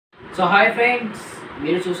So hi friends,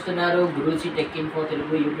 మీరు చూస్తున్నారు Guruji tech info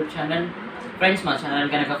Telugu YouTube channel. Friends, మా ఛానల్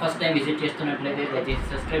కనుక ఫస్ట్ టైం విజిట్ చేస్తున్నట్లయితే దయచేసి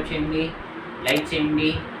సబ్స్క్రైబ్ చేయండి, లైక్ చేయండి,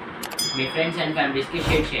 మీ ఫ్రెండ్స్ అండ్ ఫ్యామిలీస్కి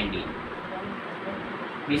షేర్ చేయండి.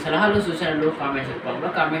 మీ సలహాలు సూచనలు కామెంట్స్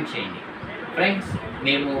రూపంలో కామెంట్ చేయండి. ఫ్రెండ్స్,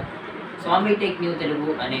 మేము స్వామి టెక్ న్యూ తెలుగు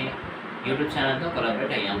అనే యూట్యూబ్ ఛానల్తో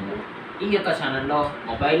కొలాబరేట్ అయ్యాము. ఈ యొక్క ఛానల్లో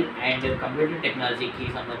మొబైల్ అండ్ కంప్యూటర్ టెక్నాలజీకి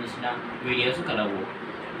సంబంధించిన వీడియోస్ కలవు.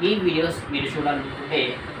 ఈ వీడియోస్ మీరు చూడాలనుకుంటే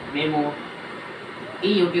మేము ఈ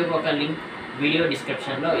యూట్యూబ్ ఒక లింక్ వీడియో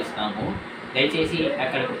డిస్క్రిప్షన్లో ఇస్తాము. దయచేసి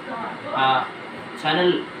అక్కడ ఆ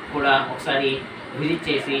ఛానల్ కూడా ఒకసారి విజిట్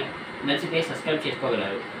చేసి నచ్చితే సబ్స్క్రైబ్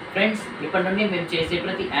చేసుకోగలరు. ఫ్రెండ్స్, ఇప్పటి నుండి మేము చేసే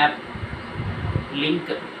ప్రతి యాప్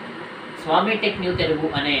లింక్ స్వామి టెక్ న్యూ తెలుగు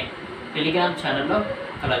అనే టెలిగ్రామ్ ఛానల్లో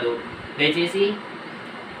కలదు. దయచేసి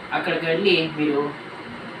అక్కడికి వెళ్ళి మీరు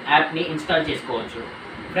యాప్ని ఇన్స్టాల్ చేసుకోవచ్చు.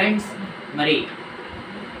 ఫ్రెండ్స్, మరి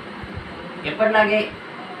ఎప్పటిలాగే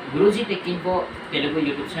Guruji tech info Telugu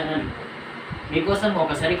YouTube channel మీకోసం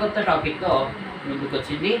ఒక సరికొత్త టాపిక్తో ముందుకు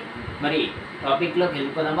వచ్చింది. మరి టాపిక్లోకి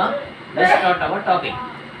వెళ్ళిపోదామా? Let's start our topic.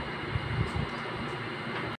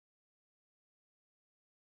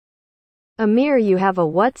 Amir, you have a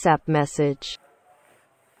WhatsApp message.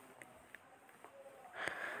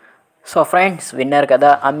 So friends, విన్నారు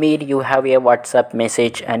కదా, Aamir you have a WhatsApp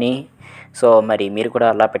message అని. సో మరి మీరు కూడా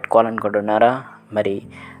అలా పెట్టుకోవాలనుకుంటున్నారా? మరి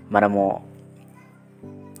మనము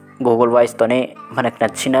గూగుల్ వాయిస్తోనే మనకు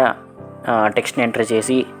నచ్చిన టెక్స్ట్ని ఎంటర్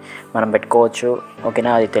చేసి మనం పెట్టుకోవచ్చు.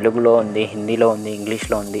 ఓకేనా? అది తెలుగులో ఉంది, హిందీలో ఉంది,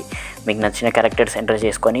 ఇంగ్లీష్లో ఉంది. మీకు నచ్చిన క్యారెక్టర్స్ ఎంటర్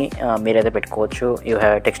చేసుకొని మీరైతే పెట్టుకోవచ్చు. యూ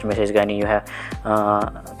హ్యావ్ టెక్స్ట్ మెసేజ్ కానీ, you have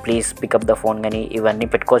please pick up the phone కానీ, ఇవన్నీ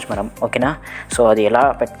పెట్టుకోవచ్చు మనం. ఓకేనా? సో అది ఎలా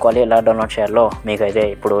పెట్టుకోవాలి, ఎలా డౌన్లోడ్ చేయాలో మీకు అయితే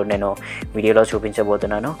ఇప్పుడు నేను వీడియోలో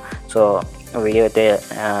చూపించబోతున్నాను. సో వీడియో అయితే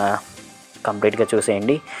కంప్లీట్గా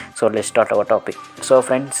చూసేయండి. So let's start our topic. So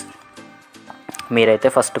friends, మీరైతే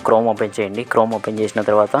ఫస్ట్ క్రోమ్ ఓపెన్ చేయండి. క్రోమ్ ఓపెన్ చేసిన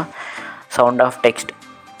తర్వాత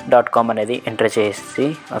soundoftext.com అనేది ఎంటర్ చేసి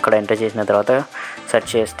అక్కడ ఎంటర్ చేసిన తర్వాత సెర్చ్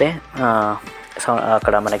చేస్తే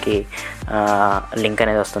అక్కడ మనకి లింక్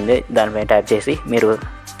అనేది వస్తుంది. దానిపై ట్యాప్ చేసి మీరు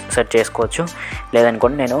సెర్చ్ చేసుకోవచ్చు.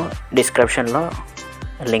 లేదనుకోండి, నేను డిస్క్రిప్షన్లో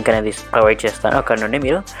లింక్ అనేది ప్రొవైడ్ చేస్తాను. అక్కడ నుండి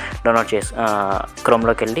మీరు డౌన్లోడ్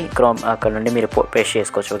క్రోమ్లోకి వెళ్ళి అక్కడ నుండి మీరు పేస్ట్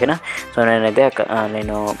చేసుకోవచ్చు. ఓకేనా? సో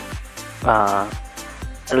నేను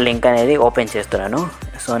లింక్ అనేది ఓపెన్ చేస్తున్నాను.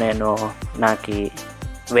 సో నాకు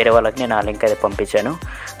వేరే వాళ్ళకి నేను ఆ లింక్ అయితే పంపించాను.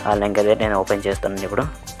 ఆ లింక్ అయితే నేను ఓపెన్ చేస్తున్నాను ఇప్పుడు.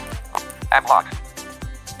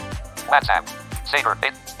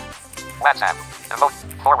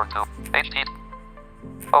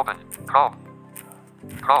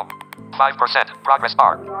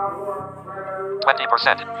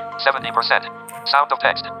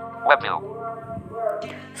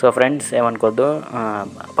 సో ఫ్రెండ్స్, ఏమనుకోద్దు,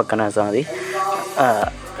 పక్కన అది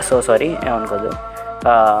ఏమనుకోద్దు,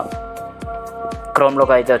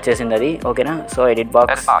 క్రోమ్లోకి అయితే వచ్చేసింది అది. ఓకేనా? సో ఎడిట్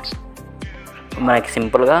బాక్స్ మనకి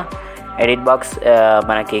సింపుల్గా ఎడిట్ బాక్స్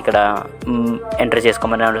మనకి ఇక్కడ ఎంటర్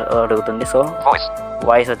చేసుకోమని అడుగుతుంది. సో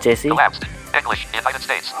వాయిస్ వచ్చేసి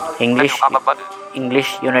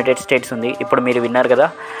ఇంగ్లీష్ యునైటెడ్ స్టేట్స్ ఉంది. ఇప్పుడు మీరు విన్నారు కదా,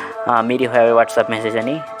 మీరు హ్యావ్ వాట్సాప్ మెసేజ్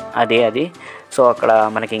అని, అది. సో అక్కడ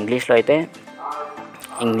మనకి ఇంగ్లీష్లో అయితే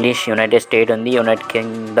ఇంగ్లీష్ యునైటెడ్ స్టేట్ ఉంది, యునైటెడ్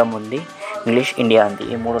కింగ్డమ్ ఉంది, ఇంగ్లీష్ ఇండియా ఉంది.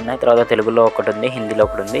 ఈ మూడు ఉన్నాయి. తర్వాత తెలుగులో ఒకటి ఉంది, హిందీలో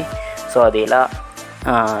ఒకటి ఉంది. సో అది ఎలా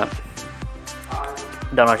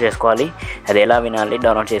డౌన్లోడ్ చేసుకోవాలి, అది ఎలా వినాలి,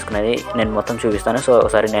 డౌన్లోడ్ చేసుకునేది నేను మొత్తం చూపిస్తాను. సో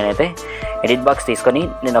ఒకసారి నేనైతే ఎడిట్ బాక్స్ తీసుకొని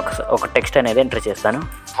నేను ఒక టెక్స్ట్ అనేది ఎంటర్ చేస్తాను.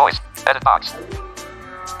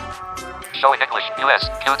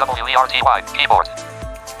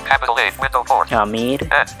 Aamir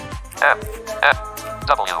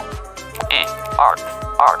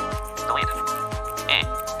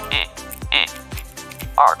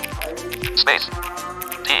space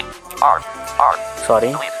T R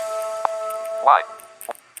sorry Y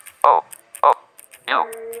O O U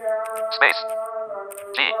space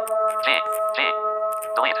G G G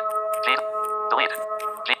delete G delete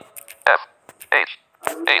G F H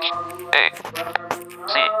H A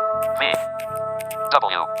C V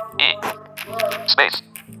W E space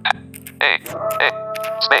A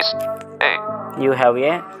space A. You have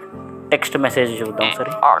a text message చూద్దాం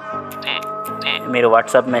సరే. మీరు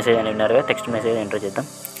WhatsApp message అని విన్నారు కదా, text message enter చేద్దాం.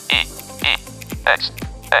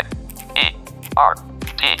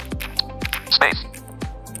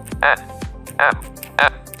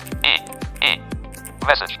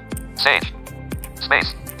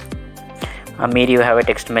 మీరు you have a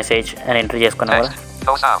text message అని enter చేసుకున్నారు కదా.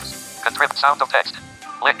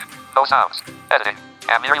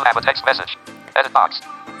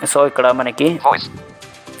 సో ఇక్కడ మనకి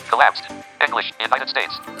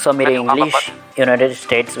సో మీరు ఇంగ్లీష్ యునైటెడ్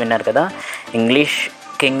స్టేట్స్ విన్నారు కదా, ఇంగ్లీష్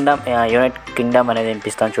యునైటెడ్ కింగ్డమ్ అనేది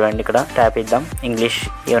వినిపిస్తాను చూడండి. ఇక్కడ ట్యాప్ ఇద్దాం. ఇంగ్లీష్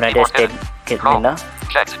యునైటెడ్ స్టేట్ కింద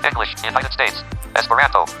checked. English United States.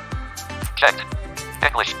 Esperanto checked.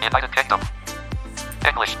 English United Kingdom.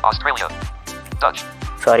 English Australia. Dutch.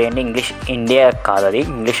 Sorry అండి, ఇంగ్లీష్ ఇండియా కాదు, అది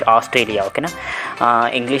ఇంగ్లీష్ ఆస్ట్రేలియా. ఓకేనా.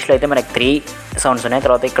 ఇంగ్లీష్లో అయితే మనకి 3 సౌండ్స్ ఉన్నాయి.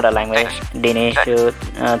 తర్వాత ఇక్కడ లాంగ్వేజ్ డేనిష్,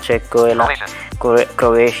 చెక్, ఇలా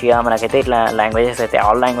క్రొయేషియా, మనకైతే ఇట్లా లాంగ్వేజెస్ అయితే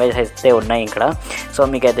ఆల్ లాంగ్వేజెస్ అయితే ఉన్నాయి ఇక్కడ. సో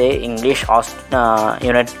మీకైతే ఇంగ్లీష్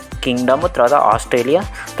యునైటెడ్ కింగ్డమ్, తర్వాత ఆస్ట్రేలియా,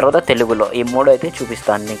 తర్వాత తెలుగులో ఈ 3 అయితే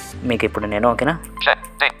చూపిస్తాను మీకు ఇప్పుడు నేను. ఓకేనా.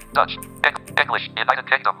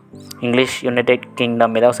 ఇంగ్లీష్ యునైటెడ్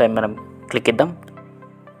కింగ్డమ్ మీద ఒకసారి మనం క్లిక్ ఇద్దాం.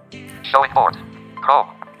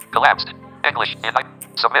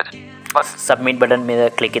 సబ్మిట్ బటన్ మీద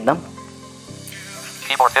క్లిక్ ఇద్దాం.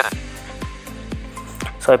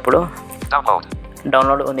 సో ఇప్పుడు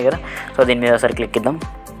డౌన్లోడ్ ఉంది కదా, సో దీని మీద ఒకసారి క్లిక్ ఇద్దాం.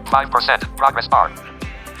 5% progress bar.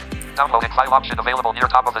 Downloaded file option available near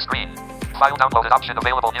top of the screen. File downloaded option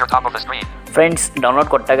available near top of the screen. Friends, download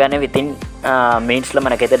కొట్టగానే వితిన్ మినిట్స్లో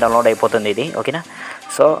మనకైతే డౌన్లోడ్ అయిపోతుంది ఇది. ఓకేనా.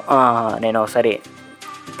 సో నేను ఒకసారి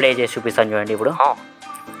ప్లే చేసి చూపిస్తాను చూడండి. ఇప్పుడు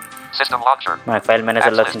System launcher. మనకి ఫైల్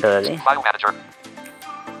మేనేజర్లో ఉంటుంది అది. File manager.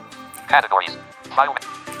 Categories. File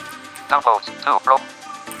downloads 2 Pro.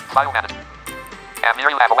 File manager. And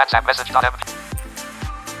here you have a WhatsApp message.mp.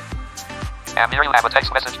 And here you have a text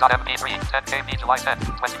message.mp3. 10 KB July 10,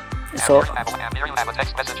 20. So and here you have a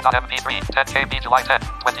text message.mp3. 10 KB July 10,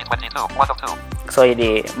 2022. 1 of 2. So ఇది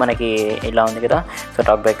మనకి ఇలా ఉంది కదా. So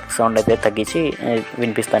talk back sound అయితే తగ్గించి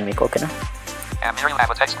వినిపిస్తాను మీకు. ఓకేనా. And here you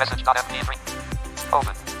have a text message.mp3.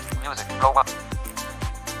 Open. Music. Row 1.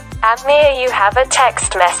 Amir, you have a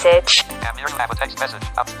text message. And here you have a text message.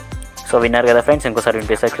 So విన్నారు కదా ఫ్రెండ్స్, ఇంకోసారి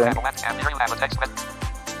వినిపిస్తాను చూడండి. And here you have a text message.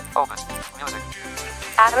 Open. Music.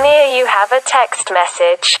 Amir, you have a text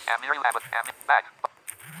message. And here you have a back.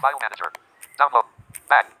 File manager. Download.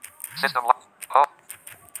 Back. System lock. Home.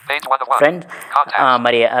 Page 1 of 1. Friends,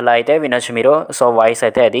 మరి అలా అయితే వినొచ్చు మీరు. So voice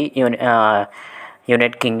అయితే అది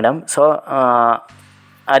United Kingdom. So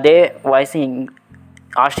అదే voice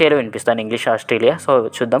Australia వినిపిస్తాను, English Australia. So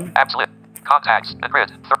చూద్దాం. Absolute. Contacts. Grid.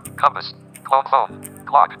 Compass. Clone phone.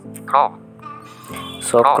 Clock. Chrome.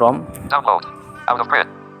 So chrome. Download. Out of grid.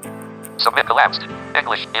 Submit collapsed.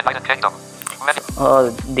 English United Kingdom.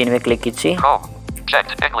 దీని మీద క్లిక్ ఇచ్చి Chrome.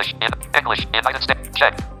 Checked. English United States.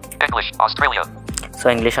 Checked. English Australia. So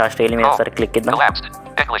English Australia మీద ఒకసారి click ఇద్దాం. Collapsed.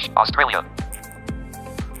 English Australia.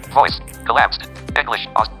 Voice. Collapsed. English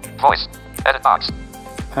voice. Edit box.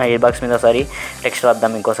 ఈ box మీద ఒకసారి text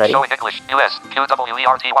రాద్దాం ఇంకోసారి. Showing English US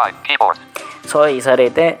QWERTY keyboard. So ఈసారి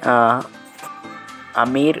అయితే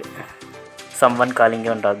అమీర్ సమ్వన్ కాలింగ్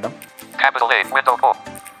అని రాద్దాం. Capital A window 4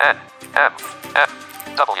 N M F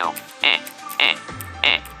W E E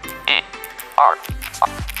E E R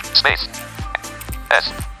space S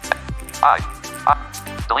I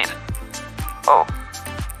delete O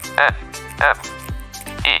N M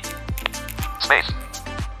E space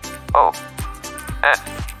O N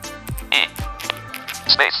E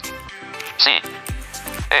space C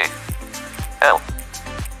A L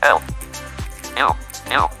L U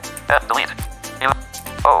U F delete U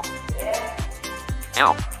O U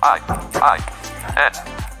I N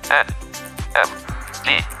N F G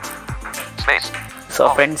space. So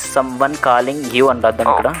friends, someone calling you అని రాద్దాం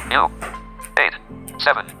ఇక్కడ. U 8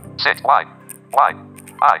 7 6 Y Y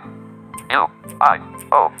I U I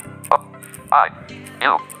O O I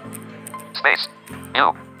U space U.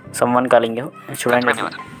 Someone calling you చూడండి.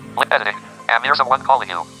 Editing. And here's someone calling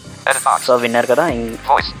you. Edit box. So విన్నారు కదా.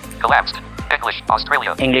 Voice collapsed. English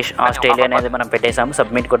Australia. English Australia అనేది మనం పెట్టేసాము.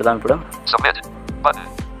 Submit కొడదాం ఇప్పుడు. Submit button.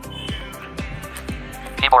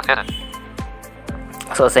 Keyboard hidden.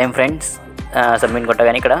 So same friends, submit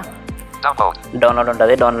కొట్టగానే ఇక్కడ Download. Download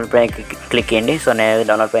ఉంటుంది. డౌన్లోడ్ పైన క్లిక్ చేయండి. సో నేను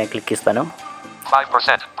డౌన్లోడ్ పైన క్లిక్ ఇస్తాను.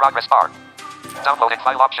 5% progress bar. Downloading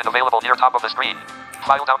file option available near top of the screen.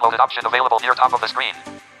 File downloaded option available near top of the screen.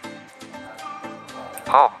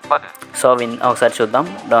 Home button. So ఒకసారి చూద్దాం.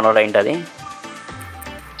 Download అయింటుంది.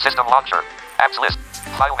 System launcher. Apps list.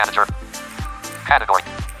 File manager. Category.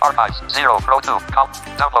 Archives 0 row 2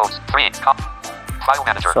 downloads 3 file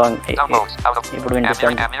manager. So downloads out of ఇప్పుడు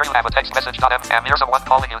వినిపిస్తుంది. and here you have a text message and here's someone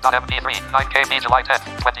calling you .mp3 9 KB July 10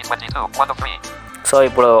 2022 1 of 3. So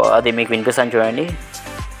ఇప్పుడు అది మీకు వినిపిస్తాను చూడండి.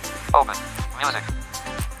 Open music.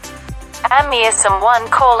 Amir, someone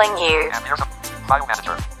calling you. And here's a file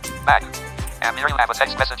manager. Back. And here you have a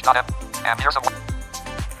text message and here's someone.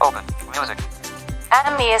 Open music.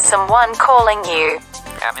 Amir, someone calling you.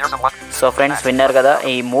 And here's someone. So friends, విన్నారు కదా.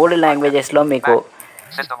 ఈ 3 లాంగ్వేజెస్లో మీకు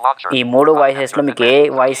System launcher. ఈ 3 వాయిసెస్లో మీకు ఏ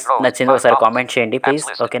voice నచ్చిందో ఒకసారి comment చేయండి please.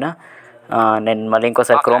 ఓకేనా. నేను మళ్ళీ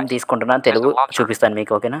ఇంకోసారి క్రోమ్ తీసుకుంటున్నాను, తెలుగు చూపిస్తాను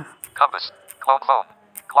మీకు. ఓకేనా? Compass. Clone phone.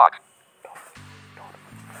 Clock.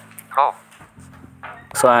 Chrome.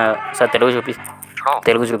 So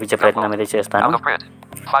Telugu చూపించే ప్రయత్నం అయితే చేస్తాను. Out of print.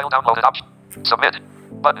 File downloaded option. Submit.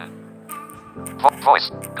 Button. Voice.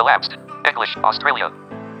 Collapsed. English. Australia.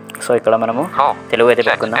 So ఇక్కడ మనము తెలుగు అయితే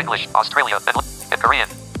పెట్టుకుందాం. English. Australia. Korean.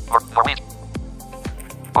 Norwegian.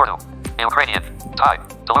 Urdu. Ukrainian. Thai.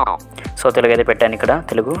 Telugu. So Telugu అయితే పెట్టాను ఇక్కడ,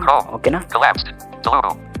 తెలుగు. ఓకేనా? Collapsed.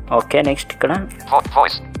 Telugu. ఓకే, నెక్స్ట్ ఇక్కడ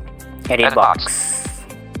Voice. Edit box.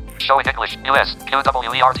 Showing English. US.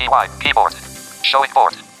 QWERTY. Keyboard. Showing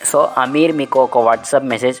board. So Aamir మీకు ఒక వాట్సాప్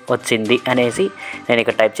మెసేజ్ వచ్చింది అనేసి నేను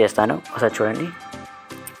ఇక్కడ టైప్ చేస్తాను, ఒకసారి చూడండి.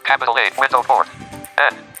 Capital A. Window board.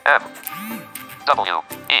 N. M. W.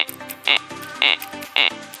 E. E. E. E.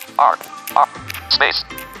 R. R. Space.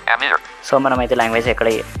 Amir. So మనమైతే లాంగ్వేజ్ ఎక్కడ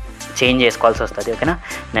చేంజ్ చేసుకోవాల్సి వస్తుంది. ఓకేనా?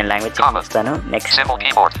 నేను లాంగ్వేజ్ చేంజ్ చేస్తాను. నెక్స్ట్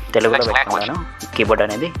తెలుగులో పెట్టుకున్నాను కీబోర్డ్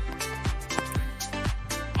అనేది.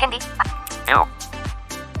 హిందీ.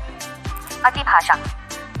 అతి భాష.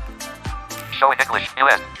 Showing English.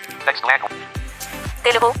 US. Next language.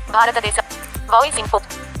 Telugu భారతదేశం. Voice input.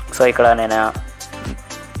 సో ఇక్కడ నేను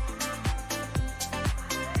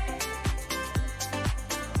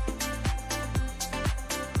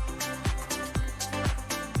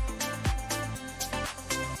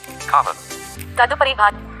తదుపరి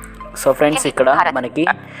సో ఫ్రెండ్స్ ఇక్కడ మనకి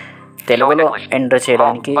తెలుగులో ఎంటర్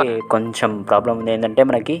చేయడానికి కొంచెం ప్రాబ్లం ఉంది. ఏంటంటే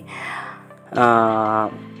మనకి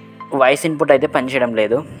వాయిస్ ఇన్పుట్ అయితే పనిచేయడం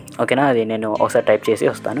లేదు. ఓకేనా? అది నేను ఒకసారి టైప్ చేసి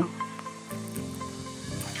వస్తాను.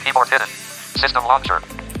 Keyboard hidden. System launcher.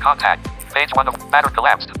 Contact. Page 1 of matter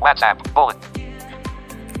collapsed. WhatsApp. Bullet.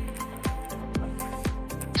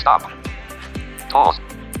 Stop. Tools.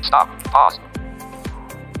 Stop. Pause.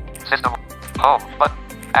 System. Home. But.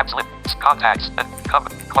 Apps. Contacts.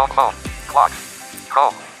 Clone phone. Clock.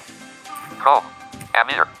 Chrome. Chrome.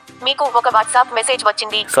 Amir. మీకు ఒక వాట్సాప్ మెసేజ్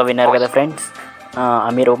వచ్చింది. సో విన్నారు కదా ఫ్రెండ్స్,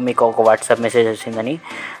 అమీర్ మీకు ఒక WhatsApp message వచ్చిందని.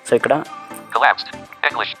 So ఇక్కడ collapsed.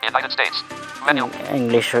 English. United States. Menu.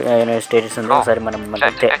 English United states ఉంది. ఒకసారి మనం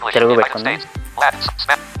తెలుగు పెట్టుకుందాం. Latin.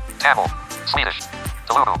 Tamil. Swedish.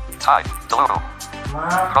 Telugu. Thai. Telugu.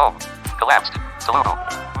 Chrome. Collapsed. Telugu.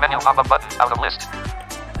 Menu pop-up button out of list.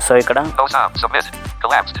 So ఇక్కడ No sound. Submit.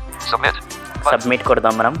 Collapsed. Submit. Submit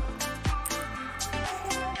కొడదాం మనం.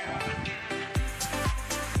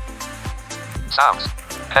 Sounds.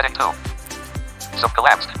 Heading 2.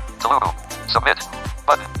 Collapsed. Telugu. Submit.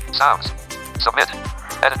 Button. Sounds. Submit.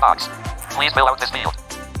 Edit box. Please fill out this field.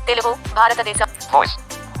 Telugu భారతదేశం. Voice.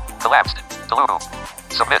 Collapsed. Telugu.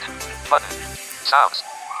 Submit. Button. Sounds.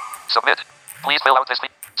 Submit. Please fill out this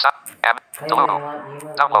field. Telugu.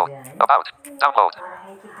 Download. About. Download.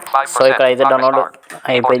 5%. So ఇక్కడ అయితే download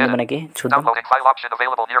అయిపోయింది మనకి. చూద్దాం. Downloading file option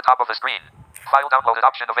available near top of the screen. File downloaded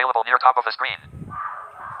option available near top of the screen.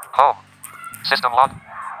 Home. System log.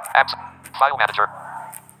 Apps. File manager.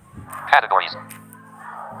 Categories.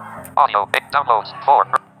 Audio. Downloads. 4.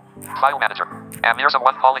 File manager. Amir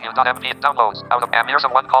someone calling you. MP. Downloads. Out of Amir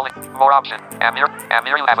someone calling. More option. Amir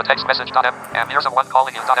you have a text message. Amir someone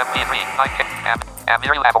calling you. MP3. 9K.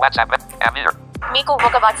 Amir you have a WhatsApp. Amir. మీకు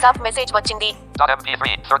ఒక WhatsApp message వచ్చింది. .mp3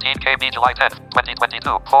 13KB July 10th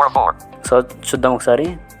 2022 404. So చూద్దాం ఒకసారి.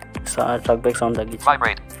 Talk back sound తగ్గించి.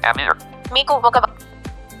 Vibrate. Amir. మీకు ఒక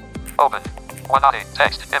Open. 1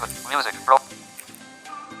 text image music bro.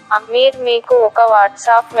 Aamir మీకు ఒక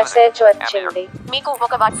వాట్సాప్ మెసేజ్ వచ్చింది. మీకు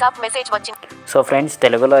ఒక వాట్సాప్ మెసేజ్ వచ్చింది. సో ఫ్రెండ్స్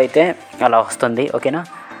తెలుగులో అయితే అలా వస్తుంది. ఓకేనా?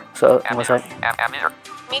 సో ఒకసారి Amir.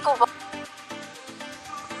 మీకు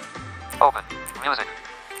Open. Music.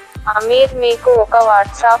 అమీర్ మీకు ఒక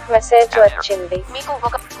వాట్సాప్ మెసేజ్ వచ్చింది. మీకు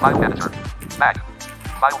ఒక File manager. Mac.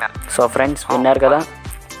 File manager. So friends విన్నారు కదా,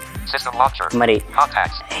 System launcher. మరి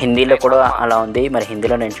Contacts. హిందీలో కూడా అలా ఉంది. మరి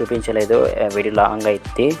హిందీలో నేను చూపించలేదు, వీడియో లాంగ్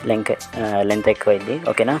అయింది, లెంత్ ఎక్కువైంది.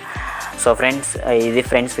 ఓకేనా? సో ఫ్రెండ్స్ ఇది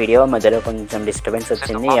ఫ్రెండ్స్ వీడియో, మధ్యలో కొంచెం డిస్టర్బెన్స్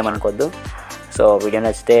వచ్చింది, ఏమనుకోద్దు. సో వీడియో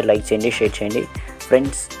నచ్చితే లైక్ చేయండి, షేర్ చేయండి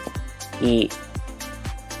ఫ్రెండ్స్. ఈ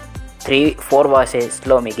 3-4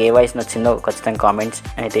 వాయిసెస్లో మీకు ఏ వాయిస్ నచ్చిందో ఖచ్చితంగా కామెంట్స్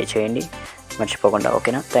అయితే చేయండి మర్చిపోకుండా.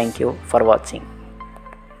 ఓకేనా? Thank you for watching.